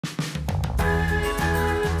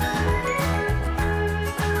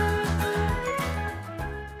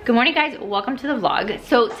Good morning guys, welcome to the vlog.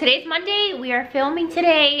 So today's Monday, we are filming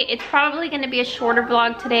today. It's probably gonna be a shorter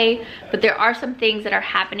vlog today, but there are some things that are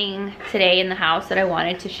happening today in the house that I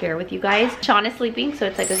wanted to share with you guys. Sean is sleeping, so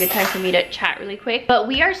it's like a good time for me to chat really quick. But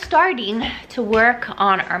we are starting to work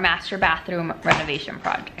on our master bathroom renovation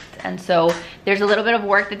project. And so there's a little bit of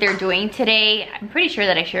work that they're doing today. I'm pretty sure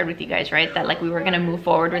that I shared with you guys, right? That like we were gonna move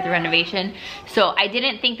forward with the renovation. So I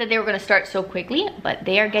didn't think that they were gonna start so quickly, but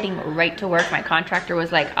they are getting right to work. My contractor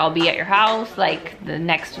was like, I'll be at your house like the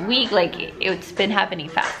next week. Like it's been happening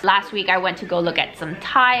fast. Last week I went to go look at some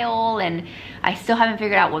tile and I still haven't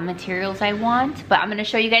figured out what materials I want, but I'm gonna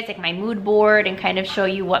show you guys like my mood board and kind of show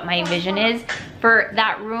you what my vision is for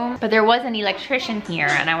that room. But there was an electrician here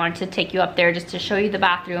and I wanted to take you up there just to show you the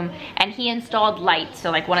bathroom, and he installed lights.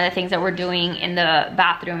 So like one of the things that we're doing in the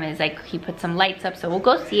bathroom is like he put some lights up, so we'll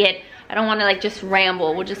go see it. I don't want to like just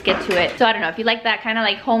ramble, we'll just get to it. So I don't know, if you like that kind of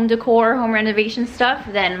like home decor, home renovation stuff,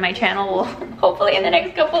 then my channel will hopefully in the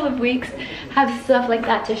next couple of weeks have stuff like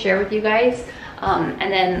that to share with you guys.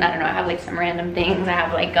 And then I don't know, I have like some random things. I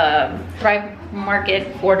have like a Thrive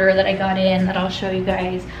Market order that I got in that I'll show you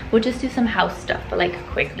guys. We'll just do some house stuff, but like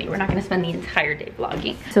quickly. We're not gonna spend the entire day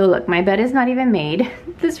vlogging. So look, my bed is not even made.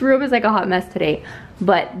 This room is like a hot mess today.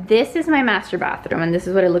 But this is my master bathroom, and this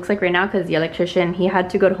is what it looks like right now because the electrician, he had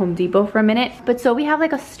to go to Home Depot for a minute. But so we have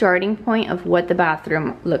like a starting point of what the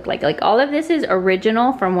bathroom looked like. Like all of this is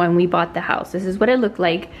original from when we bought the house. This is what it looked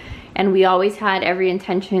like. And we always had every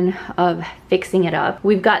intention of fixing it up.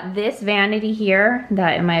 We've got this vanity here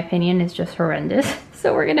that in my opinion is just horrendous.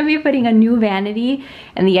 So we're gonna be putting a new vanity,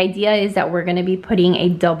 and the idea is that we're gonna be putting a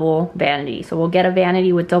double vanity. So we'll get a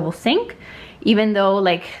vanity with double sink, even though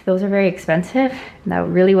like those are very expensive. That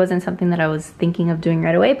really wasn't something that I was thinking of doing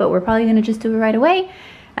right away, but we're probably gonna just do it right away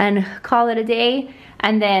and call it a day.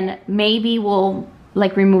 And then maybe we'll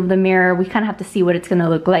like remove the mirror. We kind of have to see what it's gonna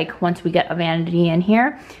look like once we get a vanity in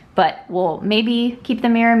here. But we'll maybe keep the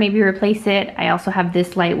mirror, maybe replace it. I also have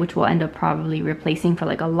this light, which we'll end up probably replacing for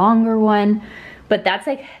like a longer one. But that's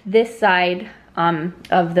like this side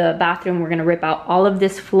of the bathroom. We're gonna rip out all of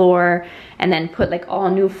this floor and then put like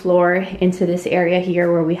all new floor into this area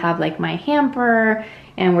here where we have like my hamper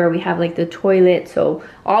and where we have like the toilet. So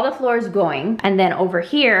all the floor is going. And then over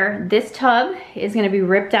here, this tub is gonna be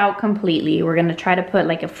ripped out completely. We're gonna try to put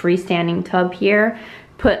like a freestanding tub here,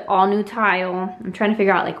 put all new tile. I'm trying to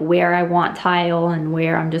figure out like where I want tile and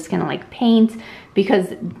where I'm just gonna like paint,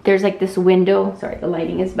 because there's like this window. Sorry, the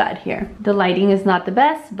lighting is bad here. The lighting is not the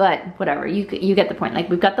best, but whatever, you get the point. Like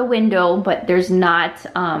we've got the window, but there's not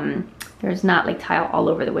like tile all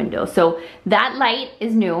over the window. So that light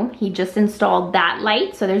is new. He just installed that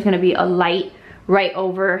light. So there's gonna be a light right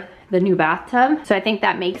over the new bathtub. So I think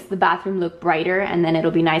that makes the bathroom look brighter, and then it'll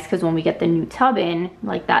be nice because when we get the new tub in,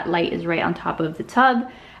 like that light is right on top of the tub.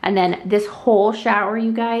 And then this whole shower,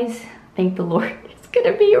 you guys, thank the Lord, it's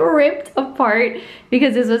gonna be ripped apart,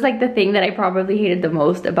 because this was like the thing that I probably hated the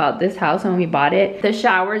most about this house when we bought it. The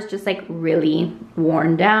shower is just like really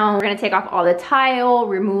worn down. We're gonna take off all the tile,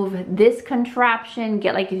 remove this contraption,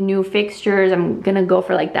 get like new fixtures. I'm gonna go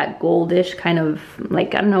for like that goldish kind of,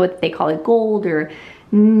 like, I don't know what they call it, gold or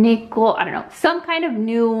nickel, I don't know, some kind of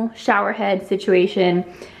new shower head situation.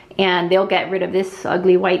 And they'll get rid of this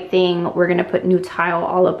ugly white thing. We're gonna put new tile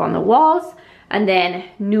all up on the walls, and then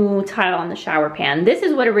new tile on the shower pan. This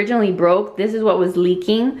is what originally broke. This is what was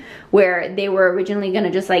leaking, where they were originally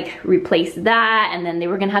gonna just like replace that, and then they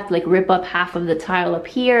were gonna have to like rip up half of the tile up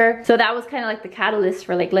here. So that was kind of like the catalyst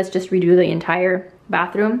for like, let's just redo the entire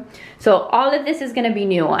bathroom. So all of this is gonna be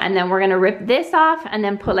new, and then we're gonna rip this off and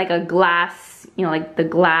then put like a glass, you know, like the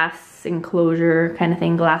glass enclosure kind of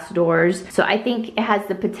thing, glass doors. So I think it has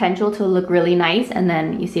the potential to look really nice. And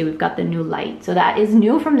then you see we've got the new light. So that is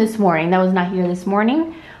new from this morning. That was not here this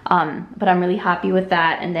morning, but I'm really happy with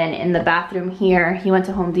that. And then in the bathroom here, he went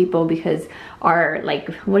to Home Depot because our,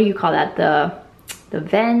 like, what do you call that? The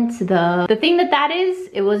vent, the thing that is,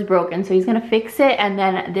 it was broken. So he's gonna fix it. And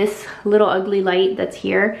then this little ugly light that's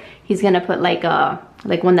here, he's gonna put like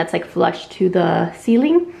one that's like flush to the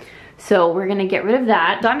ceiling. So we're gonna get rid of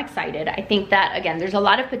that. So I'm excited. I think that, again, there's a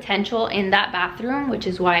lot of potential in that bathroom, which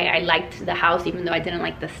is why I liked the house, even though I didn't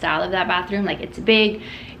like the style of that bathroom. Like, it's big,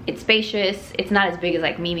 it's spacious. It's not as big as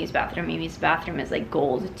like Mimi's bathroom. Mimi's bathroom is like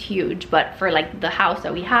gold, it's huge. But for like the house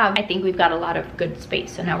that we have, I think we've got a lot of good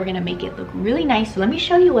space. So now we're gonna make it look really nice. So let me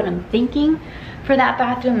show you what I'm thinking for that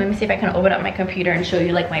bathroom. Let me see if I can open up my computer and show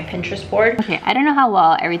you like my Pinterest board. Okay, I don't know how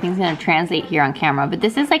well everything's gonna translate here on camera, but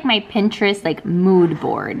this is like my Pinterest like mood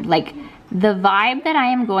board. Like the vibe that I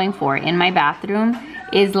am going for in my bathroom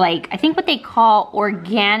is like, I think what they call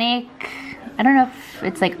organic I don't know if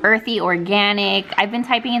it's like earthy, organic. I've been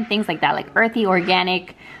typing in things like that, like earthy,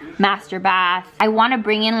 organic, master bath. I want to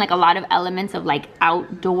bring in like a lot of elements of like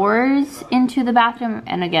outdoors into the bathroom.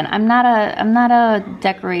 And again, I'm not a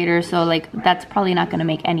decorator, so like that's probably not going to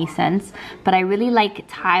make any sense. But I really like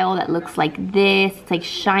tile that looks like this. It's like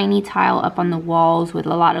shiny tile up on the walls with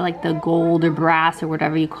a lot of like the gold or brass or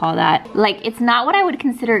whatever you call that. Like, it's not what I would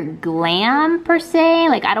consider glam per se.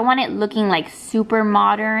 Like, I don't want it looking like super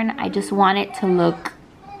modern. I just want it to look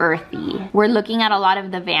earthy. We're looking at a lot of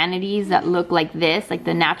the vanities that look like this, like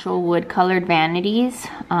the natural wood colored vanities.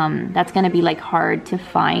 That's gonna be like hard to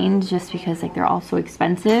find just because like they're all so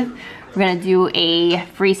expensive. We're gonna do a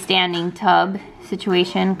freestanding tub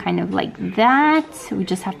situation, kind of like that. We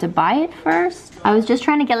just have to buy it first. I was just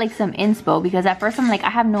trying to get like some inspo because at first I'm like, I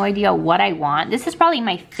have no idea what I want. This is probably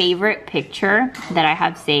my favorite picture that I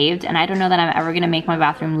have saved, and I don't know that I'm ever gonna make my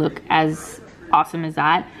bathroom look as awesome as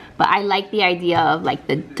that. But I like the idea of like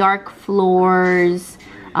the dark floors.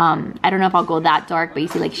 I don't know if I'll go that dark, but you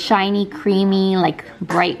see like shiny, creamy, like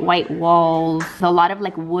bright white walls. A lot of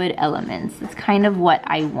like wood elements. It's kind of what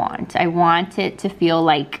I want. I want it to feel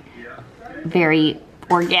like very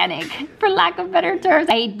organic, for lack of better terms.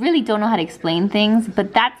 I really don't know how to explain things,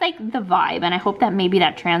 but that's like the vibe, and I hope that maybe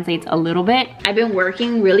that translates a little bit. I've been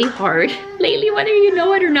working really hard lately, whether you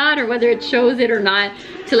know it or not, or whether it shows it or not,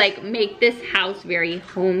 to like make this house very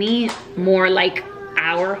homey, more like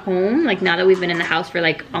our home, like now that we've been in the house for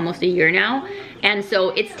like almost a year now. And so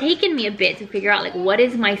it's taken me a bit to figure out like, what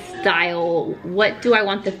is my style? What do I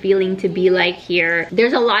want the feeling to be like here?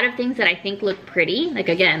 There's a lot of things that I think look pretty. Like,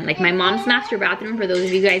 again, like my mom's master bathroom, for those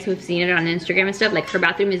of you guys who have seen it on Instagram and stuff, like her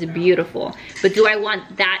bathroom is beautiful. But do I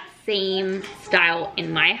want that same style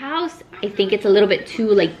in my house? I think it's a little bit too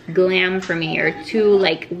like glam for me, or too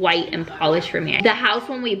like white and polished for me. The house,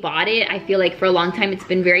 when we bought it, I feel like for a long time it's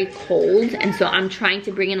been very cold, and so I'm trying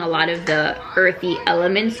to bring in a lot of the earthy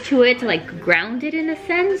elements to it to like ground it in a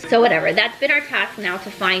sense. So whatever, that's been our task now,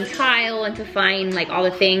 to find tile and to find like all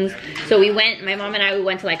the things. So we went, my mom and I, we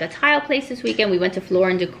went to like a tile place this weekend. We went to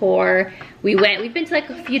Floor and Decor. We've been to like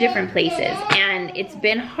a few different places, and it's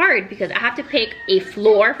been hard because I have to pick a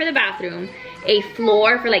floor for the bathroom, a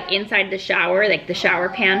floor for like inside the shower, like the shower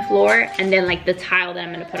pan floor, and then like the tile that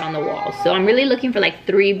I'm gonna put on the walls. So I'm really looking for like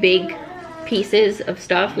 3 big pieces of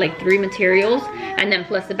stuff, like 3 materials, and then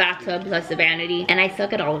plus the bathtub, plus the vanity, and I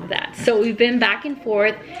suck at all of that. So we've been back and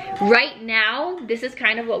forth. Right now, this is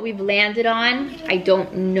kind of what we've landed on. I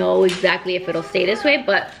don't know exactly if it'll stay this way,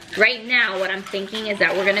 but right now what I'm thinking is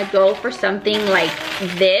that we're gonna go for something like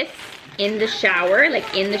this in the shower,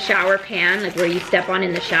 like in the shower pan, like where you step on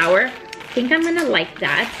in the shower. I think I'm gonna like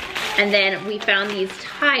that. And then we found these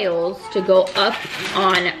tiles to go up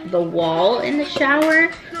on the wall in the shower.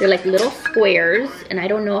 They're like little squares, and I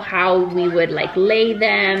don't know how we would like lay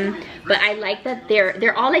them, but I like that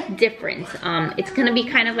they're all like different. It's gonna be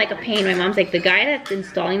kind of like a pain. My mom's like, the guy that's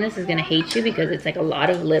installing this is gonna hate you because it's like a lot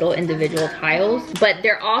of little individual tiles, but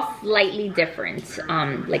they're all slightly different,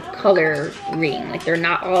 like coloring. Like they're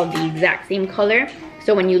not all the exact same color.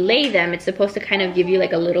 So when you lay them, it's supposed to kind of give you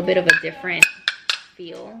like a little bit of a different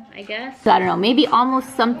feel, I guess. So I don't know, maybe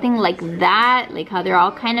almost something like that, like how they're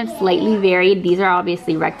all kind of slightly varied. These are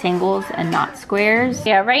obviously rectangles and not squares.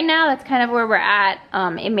 Yeah, right now that's kind of where we're at.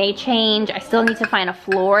 It may change. I still need to find a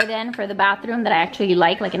floor then for the bathroom that I actually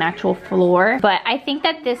like an actual floor. But I think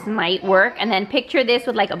that this might work. And then picture this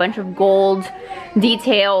with like a bunch of gold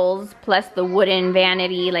details plus the wooden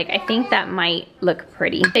vanity. Like, I think that might look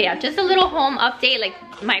pretty. So yeah, just a little home update. Like,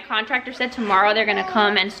 my contractor said tomorrow they're gonna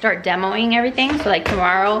come and start demoing everything. So like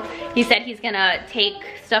tomorrow, he said he's gonna take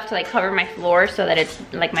stuff to like cover my floor so that it's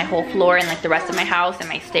like my whole floor and like the rest of my house and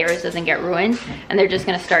my stairs doesn't get ruined. And they're just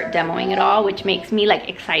gonna start demoing it all, which makes me like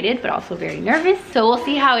excited but also very nervous. So we'll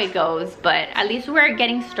see how it goes, but at least we're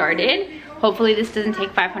getting started. Hopefully this doesn't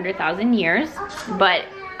take 500,000 years, but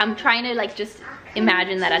I'm trying to like just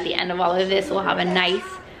imagine that at the end of all of this, we'll have a nice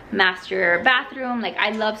master bathroom. Like, I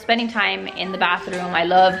love spending time in the bathroom. I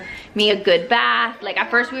love me a good bath. Like,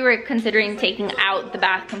 at first we were considering taking out the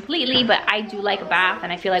bath completely, but I do like a bath,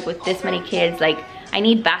 and I feel like with this many kids, like, I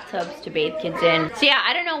need bathtubs to bathe kids in. So yeah,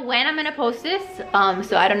 I don't know when I'm gonna post this,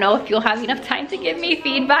 so I don't know if you'll have enough time to give me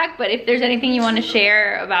feedback, but if there's anything you want to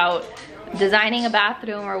share about designing a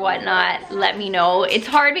bathroom or whatnot, let me know. It's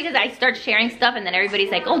hard because I start sharing stuff and then everybody's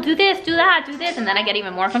like, oh, do this, do that, do this, and then I get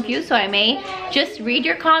even more confused. So I may just read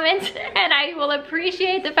your comments, and I will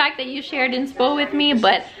appreciate the fact that you shared inspo with me,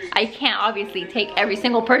 but I can't obviously take every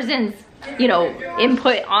single person's, you know,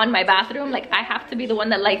 input on my bathroom. Like, I have to be the one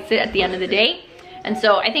that likes it at the end of the day. And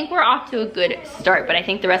so I think we're off to a good start, but I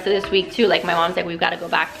think the rest of this week too, like my mom's like, we've got to go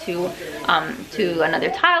back to another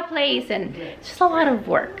tile place, and it's just a lot of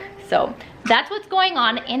work. So that's what's going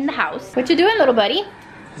on in the house. What you doing, little buddy?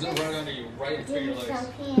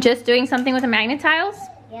 Just doing something with the magnet tiles?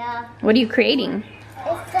 Yeah. What are you creating?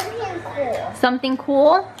 It's something cool. Something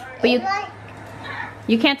cool? But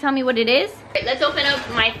you can't tell me what it is? Right, let's open up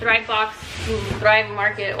my Thrive box, Thrive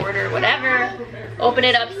Market order, whatever. Open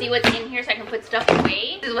it up, see what's in here so I can put stuff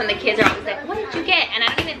away. This is when the kids are always like, what did you get? And I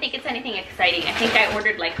don't even think it's anything exciting. I think I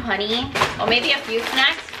ordered like honey, or maybe a few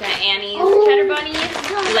snacks. The Annie's cheddar bunnies.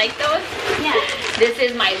 You like those? Yeah. This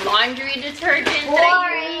is my laundry detergent that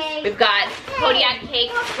I use. We've got Kodiak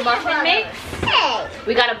Cake muffin mix.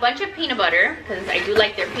 We got a bunch of peanut butter, because I do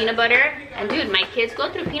like their peanut butter. And dude, my kids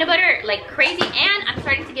go through peanut butter like crazy. And I'm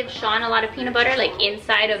starting to give Sean a lot of peanut butter, like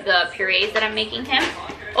inside of the purees that I'm making him.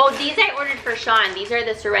 Oh, these I ordered for Sean. These are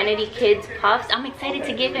the Serenity Kids Puffs. I'm excited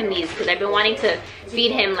to give him these because I've been wanting to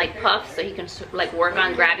feed him like puffs so he can like work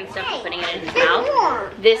on grabbing stuff and putting it in his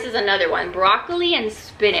mouth. This is another one, broccoli and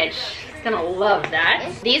spinach. He's gonna love that.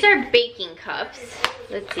 These are baking cups.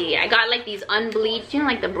 Let's see, I got like these unbleached, you know,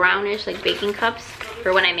 like the brownish like baking cups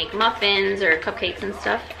for when I make muffins or cupcakes and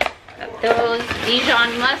stuff. Got those.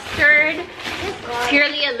 Dijon mustard.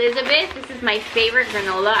 Purely Elizabeth. This is my favorite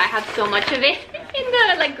granola. I have so much of it in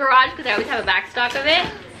the like garage because I always have a back stock of it.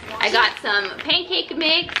 I got some pancake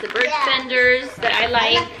mix, the birch benders that I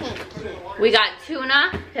like. We got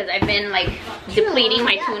tuna because I've been like depleting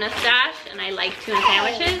my tuna stash and I like tuna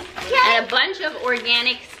sandwiches. And a bunch of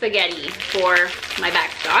organic spaghetti for my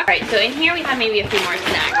back stock. Alright, so in here we have maybe a few more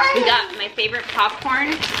snacks. We got my favorite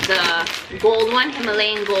popcorn, the gold one,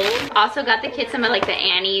 Himalayan gold. Also got the kids some of like the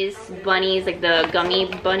Annie's bunnies, like the gummy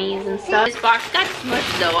bunnies and stuff. This box got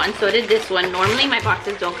smushed though, and so did this one. Normally my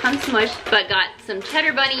boxes don't come smushed, but got some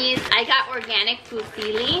cheddar bunnies. I got organic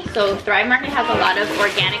fusilli. So Thrive Market has a lot of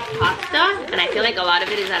organic pasta, and I feel like a lot of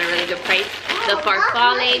it is at a really good price. The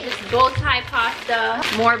farfalle, just bow tie pasta,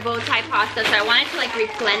 more bow tie pasta. So I wanted to like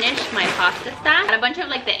replenish my pasta stack. Got a bunch of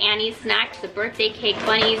like the Annie's snacks, the birthday cake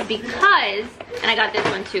bunnies, because, and I got this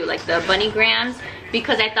one too, like the bunny grams,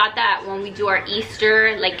 because I thought that when we do our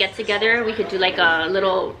Easter like get together, we could do like a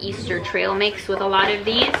little Easter trail mix with a lot of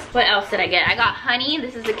these. What else did I get? I got honey.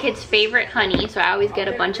 This is the kids' favorite honey, so I always get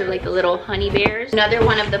a bunch of like the little honey bears. Another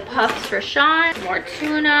one of the puffs for Sean. More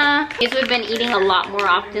tuna. These we've been eating a lot more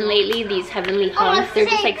often lately, these heavenly hunks. They're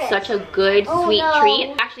just like such a good sweet treat.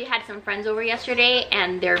 I actually had some friends over yesterday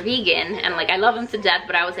and they're vegan, and like I love them to death,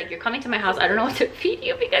 but I was like, you're coming to my house, I don't know what to feed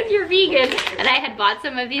you because you're vegan. And I had bought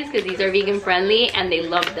some of these because these are vegan friendly and they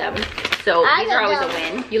love them. So these are always a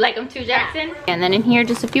win. You like them too, Jackson? Yeah. And then in here,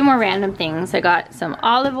 just a few more random things. I got some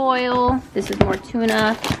olive oil. This is more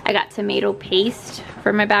tuna. I got tomato paste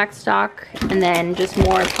for my back stock. And then just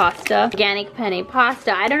more pasta. Organic penne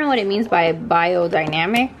pasta. I don't know what it means by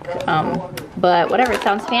biodynamic. But whatever, it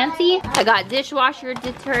sounds fancy. I got dishwasher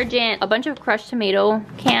detergent, a bunch of crushed tomato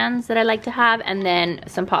cans that I like to have, and then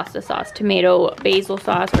some pasta sauce, tomato, basil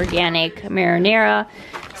sauce, organic, marinara.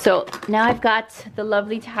 So now I've got the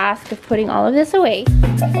lovely task of putting all of this away.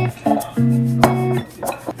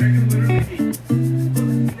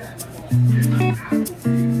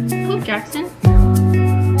 Poop, Jackson.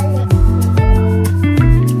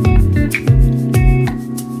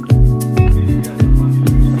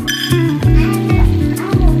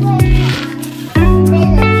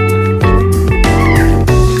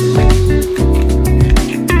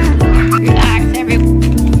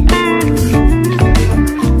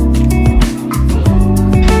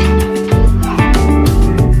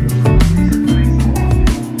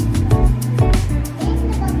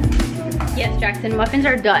 Muffins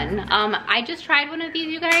are done. I just tried one of these,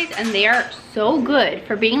 you guys, and they are so good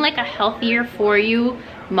for being like a healthier for you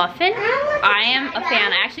muffin. I am a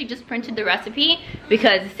fan. I actually just printed the recipe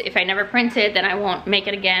because if I never print it, then I won't make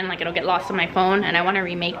it again. Like it'll get lost on my phone, and I want to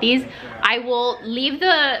remake these. I will leave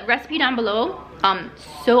the recipe down below.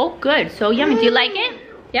 So good, so yummy. Do you like it?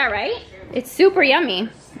 Yeah, right? It's super yummy.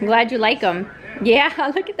 I'm glad you like them.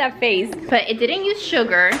 Yeah, look at that face. But it didn't use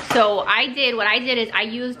sugar, so what I did is I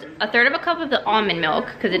used 1/3 of a cup of the almond milk,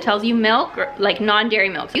 because it tells you milk, or like non-dairy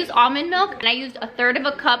milk. So I used almond milk, and I used 1/3 of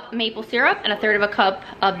a cup maple syrup and 1/3 of a cup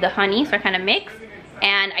of the honey, so I kind of mixed.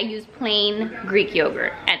 And I used plain Greek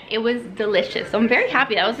yogurt, and it was delicious. So I'm very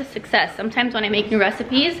happy. That was a success. Sometimes when I make new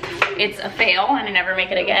recipes, it's a fail and I never make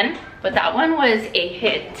it again. But that one was a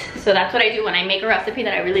hit. So that's what I do when I make a recipe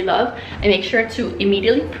that I really love. I make sure to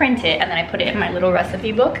immediately print it, and then I put it in my little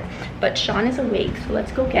recipe book. But Sean is awake, so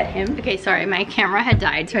let's go get him. Okay, sorry, my camera had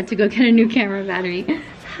died, so I had to go get a new camera battery.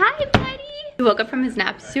 Hi, buddy. He woke up from his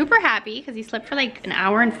nap super happy because he slept for like an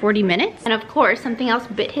hour and 40 minutes. And of course, something else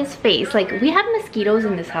bit his face. Like, we have mosquitoes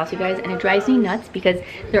in this house, you guys, and it drives me nuts because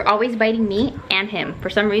they're always biting me and him.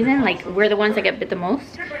 For some reason, like, we're the ones that get bit the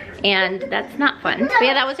most, and that's not fun. But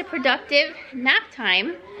yeah, that was a productive nap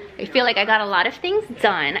time. I feel like I got a lot of things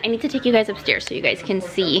done. I need to take you guys upstairs so you guys can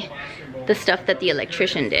see the stuff that the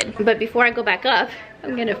electrician did. But before I go back up,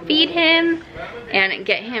 I'm gonna feed him and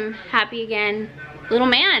get him happy again. Little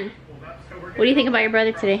man, what do you think about your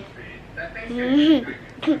brother today?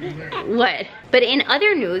 What? But in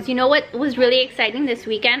other news, you know what was really exciting this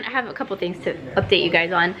weekend? I have a couple things to update you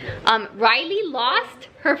guys on. Riley lost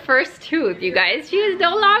her first tooth, you guys. She is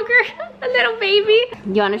no longer a little baby.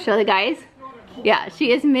 You wanna show the guys? Yeah,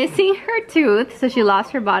 she is missing her tooth, so she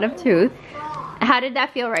lost her bottom tooth. How did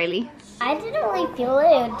that feel, Riley? I didn't really feel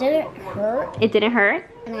it. It didn't hurt. It didn't hurt?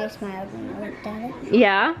 And I smiled when I looked at it.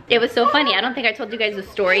 Yeah, it was so funny. I don't think I told you guys the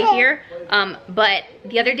story here, but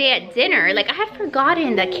the other day at dinner, like, I had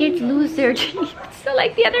forgotten that kids lose their teeth. So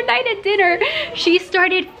like the other night at dinner, she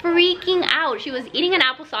started freaking out. She was eating an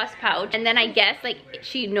applesauce pouch, and then I guess like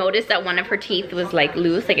she noticed that one of her teeth was like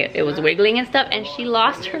loose, like it was wiggling and stuff, and she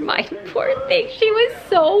lost her mind. Poor thing. She was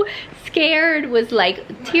so scared, was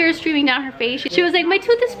like tears streaming down her face. She was like, my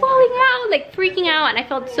tooth is falling out, like freaking out, and I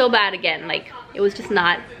felt so bad again. Like, it was just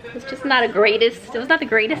not the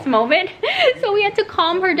greatest moment. So we had to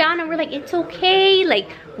calm her down, and we're like, it's okay. Like,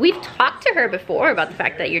 we've talked to her before about the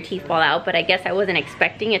fact that your teeth fall out, but I guess I wasn't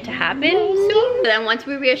expecting it to happen soon. But then once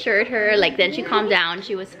we reassured her, like, then she calmed down,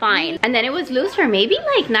 she was fine. And then it was loose for maybe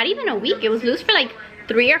like not even a week. It was loose for like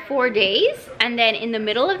 3 or 4 days, and then in the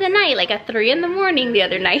middle of the night, like at 3 in the morning the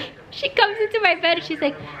other night, she comes into my bed and she's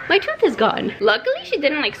like, my tooth is gone. Luckily she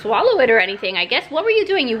didn't like swallow it or anything. I guess, what were you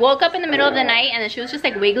doing? You woke up in the middle of the night and then she was just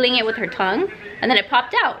like wiggling it with her tongue, and then it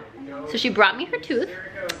popped out. So she brought me her tooth,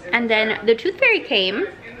 and then the tooth fairy came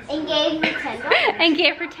And gave me $10. and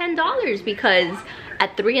gave her $10 because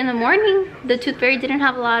at 3 in the morning, the tooth fairy didn't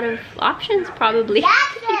have a lot of options, probably.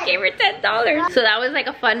 She gave her $10. So that was like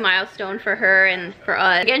a fun milestone for her and for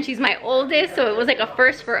us. Again, she's my oldest, so it was like a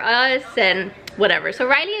first for us and whatever. So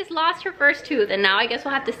Riley has lost her first tooth, and now I guess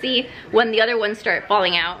we'll have to see when the other ones start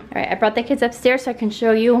falling out. All right, I brought the kids upstairs so I can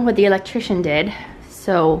show you what the electrician did.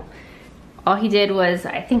 So all he did was,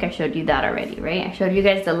 I think I showed you that already, right? I showed you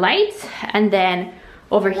guys the lights, and then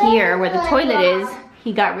over here where the toilet is,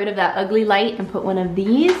 he got rid of that ugly light and put one of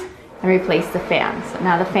these and replaced the fan. So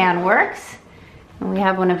now the fan works, and we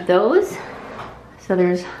have one of those. So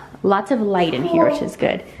there's lots of light in here, which is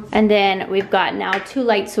good. And then we've got now 2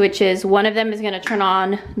 light switches. One of them is gonna turn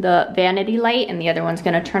on the vanity light, and the other one's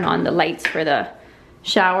gonna turn on the lights for the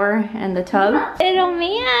shower and the tub. Little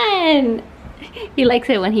man! He likes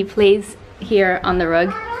it when he plays here on the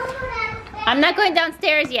rug. I'm not going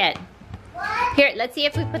downstairs yet. Here, let's see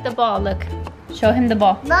if we put the ball. Look, show him the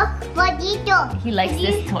ball. Look, bonito. He likes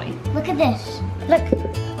this toy. Look at this. Look.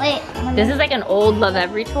 Wait. This is like an old Love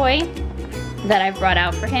Every toy that I brought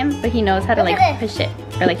out for him, but he knows how to like push it,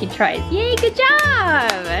 or like he tries. Yay, good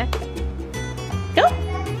job. Go.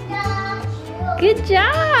 Good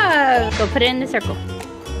job. Go put it in the circle.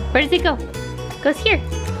 Where does it go? Goes here.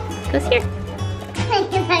 Goes here.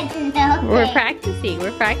 We're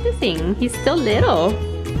practicing. He's still little.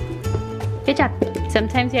 Good job.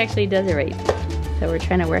 Sometimes he actually does it right. So we're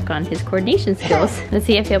trying to work on his coordination skills. Let's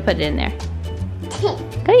see if he'll put it in there.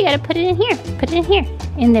 Go, you gotta put it in here. Put it in here.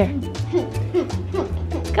 In there.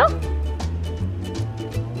 Go.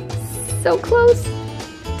 So close.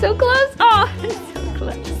 So close. Oh, so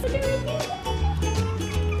close.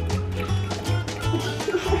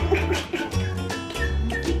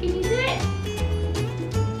 Can you do it?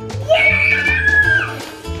 Yeah!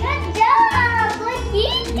 Good job!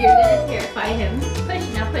 Bonito! You're gonna terrify him. Push,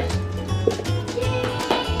 now push.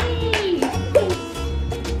 Yay!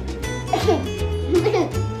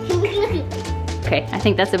 Okay, I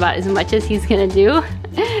think that's about as much as he's gonna do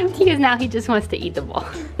because now he just wants to eat the ball.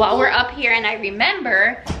 While we're up here and I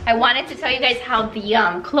remember, I wanted to tell you guys how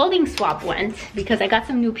the clothing swap went because I got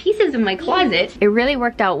some new pieces in my closet. It really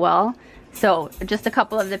worked out well. So just a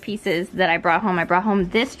couple of the pieces that I brought home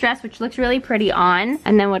this dress, which looks really pretty on.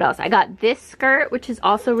 And then what else? I got this skirt, which is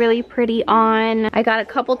also really pretty on. I got a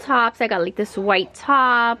couple tops. I got like this white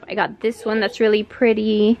top. I got this one that's really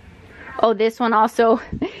pretty. Oh, this one also,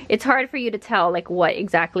 it's hard for you to tell like what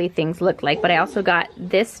exactly things look like, but I also got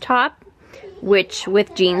this top, which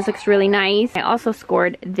with jeans looks really nice. I also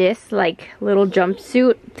scored this like little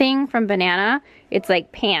jumpsuit thing from Banana. It's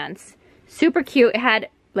like pants. Super cute. It had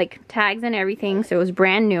like tags and everything, so it was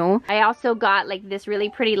brand new. I also got like this really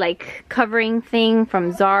pretty like covering thing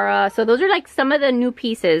from Zara. So those are like some of the new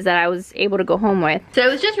pieces that I was able to go home with. So it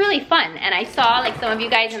was just really fun, and I saw like some of you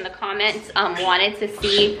guys in the comments wanted to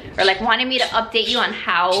see, or like wanted me to update you on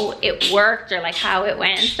how it worked or like how it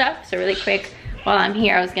went and stuff. So really quick, while I'm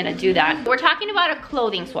here, I was gonna do that. We're talking about a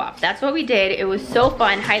clothing swap. That's what we did. It was so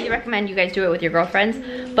fun. Highly recommend you guys do it with your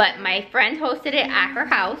girlfriends. But my friend hosted it at her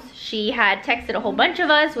house. She had texted a whole bunch of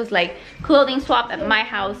us, was like, clothing swap at my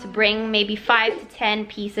house. Bring maybe 5 to 10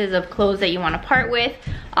 pieces of clothes that you wanna part with,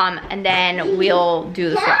 and then we'll do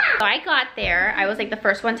the swap. So I got there. I was like the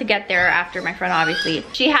first one to get there after my friend, obviously.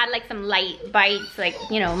 She had like some light bites, like,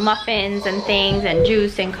 you know, muffins and things and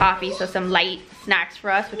juice and coffee. So some light snacks for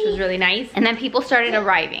us, which was really nice. And then people started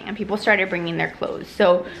arriving and people started bringing their clothes.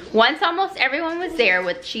 So once almost everyone was there,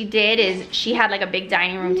 what she did is she had like a big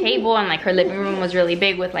dining room table, and like her living room was really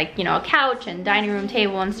big with like, you know, a couch and dining room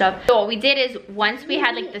table and stuff. So what we did is once we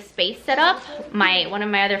had like the space set up, one of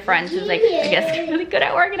my other friends who's like, I guess really good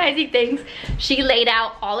at organizing things, she laid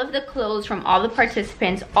out all of the clothes from all the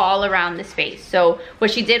participants all around the space. So what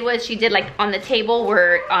she did was she did like on the table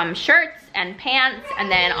were shirts and pants, and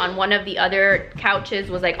then on one of the other couches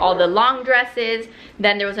was like all the long dresses.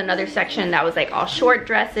 Then there was another section that was like all short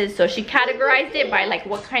dresses. So she categorized it by like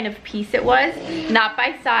what kind of piece it was, not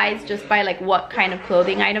by size, just by like what kind of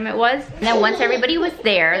clothing item it was. And then once everybody was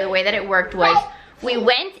there, the way that it worked was we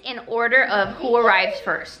went in order of who arrives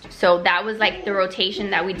first. So that was like the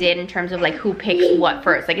rotation that we did in terms of like who picks what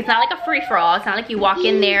first. Like it's not like a free-for-all. It's not like you walk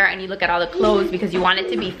in there and you look at all the clothes, because you want it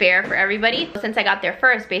to be fair for everybody. Since I got there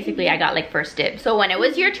first, basically I got like first dibs. So when it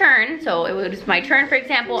was your turn, so it was my turn, for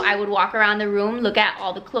example, I would walk around the room, look at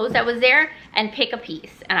all the clothes that was there, and pick a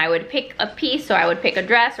piece. And I would pick a piece, so I would pick a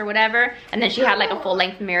dress or whatever. And then she had like a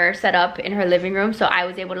full-length mirror set up in her living room, so I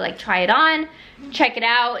was able to like try it on, check it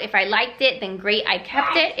out. If I liked it, then great, I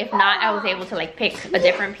kept it. If not, I was able to like pick a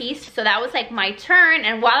different piece. So that was like my turn.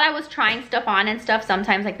 And while I was trying stuff on and stuff,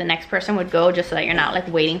 sometimes like the next person would go, just so that you're not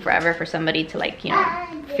like waiting forever for somebody to like, you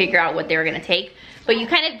know, figure out what they were gonna take. But you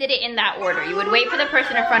kind of did it in that order. You would wait for the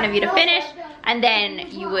person in front of you to finish, and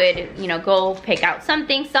then you would, you know, go pick out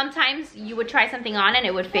something. Sometimes you would try something on and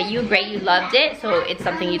it would fit you, great, you loved it, so it's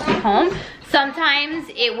something you took home. Sometimes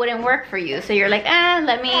it wouldn't work for you, so you're like,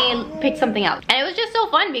 let me pick something else. And it was just so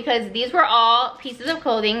fun because these were all pieces of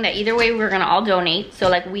clothing that either way we were gonna all donate. So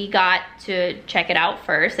like we got to check it out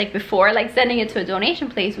first. Like before like sending it to a donation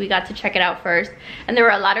place, we got to check it out first. And there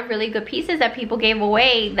were a lot of really good pieces that people gave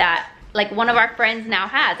away that like one of our friends now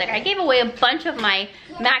has. Like I gave away a bunch of my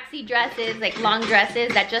maxi dresses, like long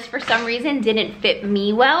dresses that just for some reason didn't fit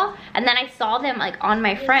me well. And then I saw them like on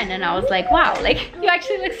my friend and I was like, wow, like you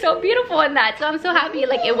actually look so beautiful in that. So I'm so happy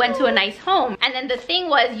like it went to a nice home. And then the thing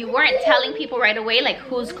was, you weren't telling people right away like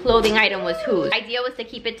whose clothing item was whose. The idea was to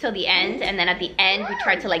keep it till the end, and then at the end we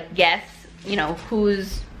tried to like guess, you know,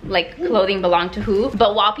 whose like clothing belonged to who.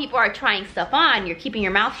 But while people are trying stuff on, you're keeping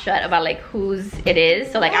your mouth shut about like whose it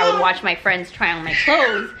is. So like I would watch my friends try on my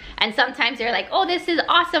clothes, and sometimes they're like, oh, this is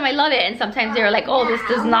awesome, I love it. And sometimes they're like, oh, this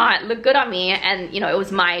does not look good on me. And you know, it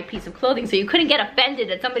was my piece of clothing, so you couldn't get offended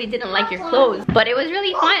that somebody didn't like your clothes. But it was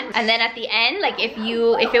really fun. And then at the end, like if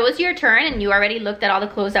it was your turn and you already looked at all the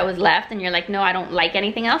clothes that was left and you're like, no, I don't like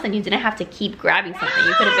anything else, and you didn't have to keep grabbing something.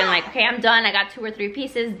 You could have been like, okay, I'm done, I got 2 or 3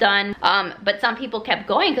 pieces done. But some people kept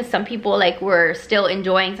going because some people like were still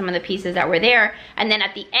enjoying some of the pieces that were there. And then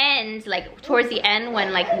at the end, like towards the end,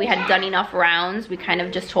 when like we had done enough rounds, we kind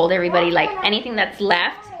of just told everybody like anything that's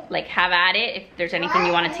left, like have at it if there's anything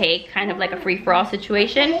you want to take, kind of like a free-for-all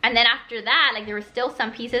situation. And then after that, like there were still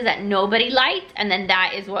some pieces that nobody liked, and then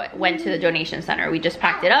that is what went to the donation center. We just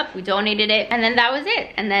packed it up, we donated it, and then that was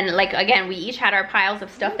it. And then like again, we each had our piles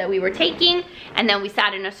of stuff that we were taking, and then we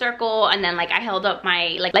sat in a circle, and then like I held up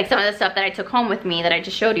my like some of the stuff that I took home with me that I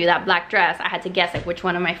just showed you, that black dress. I had to guess like which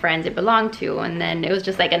one of my friends it belonged to, and then it was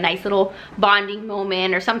just like a nice little bonding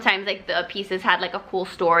moment. Or sometimes like the pieces had like a cool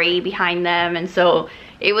story behind them, and so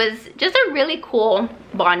it was just a really cool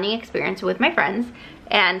bonding experience with my friends,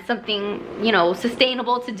 and something, you know,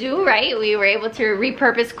 sustainable to do, right? We were able to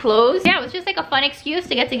repurpose clothes. Yeah, it was just like a fun excuse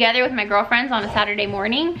to get together with my girlfriends on a Saturday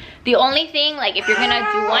morning. The only thing, like if you're gonna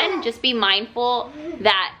do one, just be mindful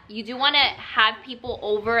that you do want to have people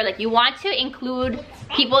over. Like you want to include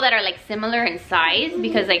people that are like similar in size,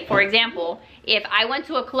 because like for example, if I went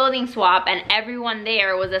to a clothing swap and everyone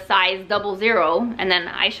there was a size 00 and then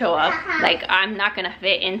I show up, like I'm not gonna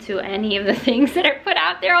fit into any of the things that are put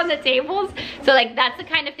out there on the tables. So like that's the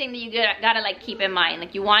kind of thing that you gotta like keep in mind.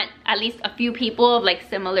 Like you want at least a few people of like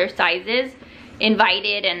similar sizes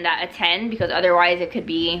invited and that attend, because otherwise it could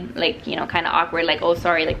be like, you know, kind of awkward, like, oh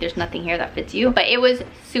sorry, like there's nothing here that fits you. But it was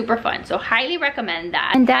super fun, so highly recommend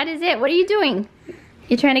that. And that is it. What are you doing?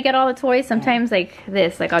 You're trying to get all the toys. Sometimes like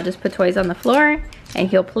this, like I'll just put toys on the floor and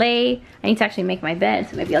he'll play. I need to actually make my bed,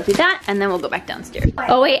 so maybe I'll do that and then we'll go back downstairs.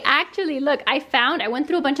 Oh wait, actually look, I went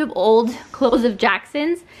through a bunch of old clothes of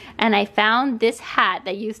Jackson's and I found this hat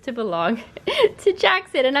that used to belong to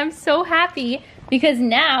Jackson, and I'm so happy because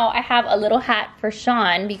now I have a little hat for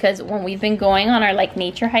Sean, because when we've been going on our like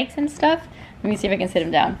nature hikes and stuff, let me see if I can sit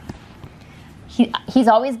him down. He's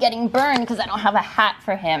always getting burned because I don't have a hat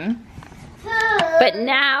for him. But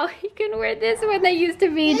now he can wear this one that used to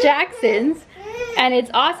be Jackson's, and it's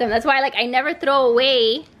awesome. That's why like I never throw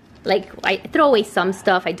away, like I throw away some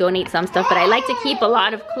stuff, I donate some stuff, but I like to keep a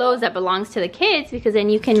lot of clothes that belongs to the kids, because then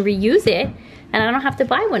you can reuse it and I don't have to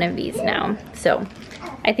buy one of these now. So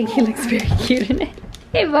I think he looks very cute in it.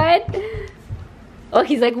 Hey bud. Oh,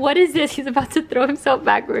 he's like, what is this? He's about to throw himself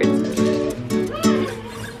backwards.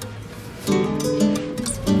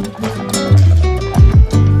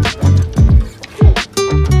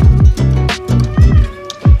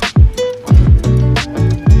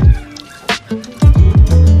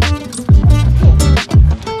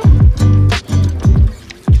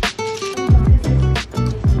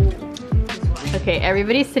 Okay,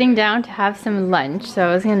 everybody's sitting down to have some lunch, so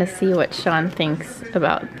I was gonna see what Sean thinks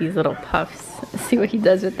about these little puffs. See what he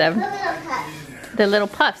does with them. The little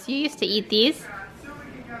puffs. You used to eat these.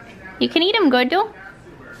 You can eat them, Gordo.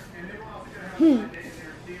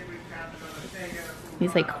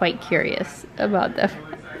 He's like quite curious about them.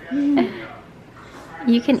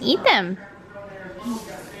 You can eat them.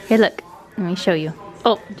 Here, look. Let me show you.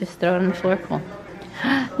 Oh, just throw it on the floor. Cool.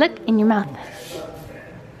 Look, in your mouth.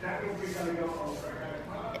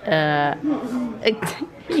 You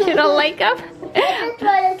don't like them?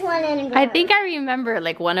 I think I remember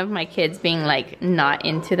like one of my kids being like not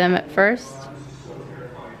into them at first,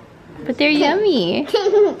 but they're yummy.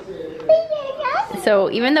 So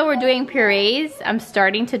even though we're doing purees, I'm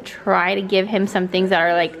starting to try to give him some things that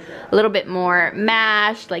are like a little bit more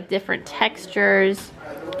mashed, like different textures.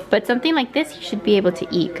 But something like this he should be able to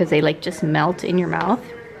eat, because they like just melt in your mouth.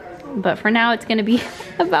 But for now it's gonna be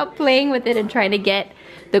about playing with it and trying to get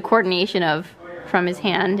the coordination of from his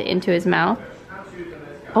hand into his mouth.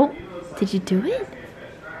 Oh, did you do it?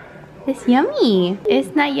 It's yummy.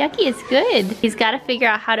 It's not yucky, it's good. He's got to figure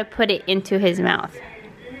out how to put it into his mouth.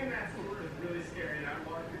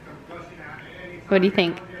 What do you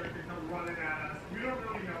think?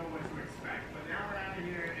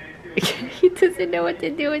 He doesn't know what to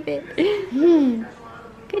do with it.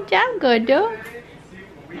 Good job, Gordo.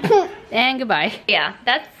 And goodbye. Yeah,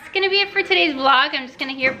 that's gonna be it for today's vlog. I'm just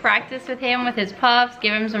gonna here practice with him with his puffs,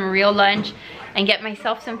 give him some real lunch, and get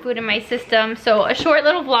myself some food in my system. So a short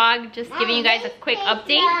little vlog, just giving you guys a quick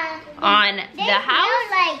update on the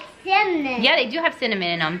house. Like cinnamon. Yeah, they do have cinnamon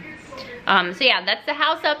in them. So yeah, that's the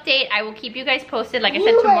house update. I will keep you guys posted. Like I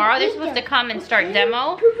said, tomorrow they're supposed to come and start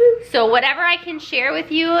demo. So whatever I can share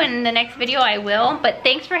with you in the next video, I will. But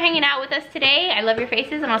thanks for hanging out with us today. I love your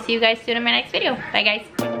faces, and I'll see you guys soon in my next video. Bye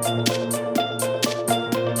guys.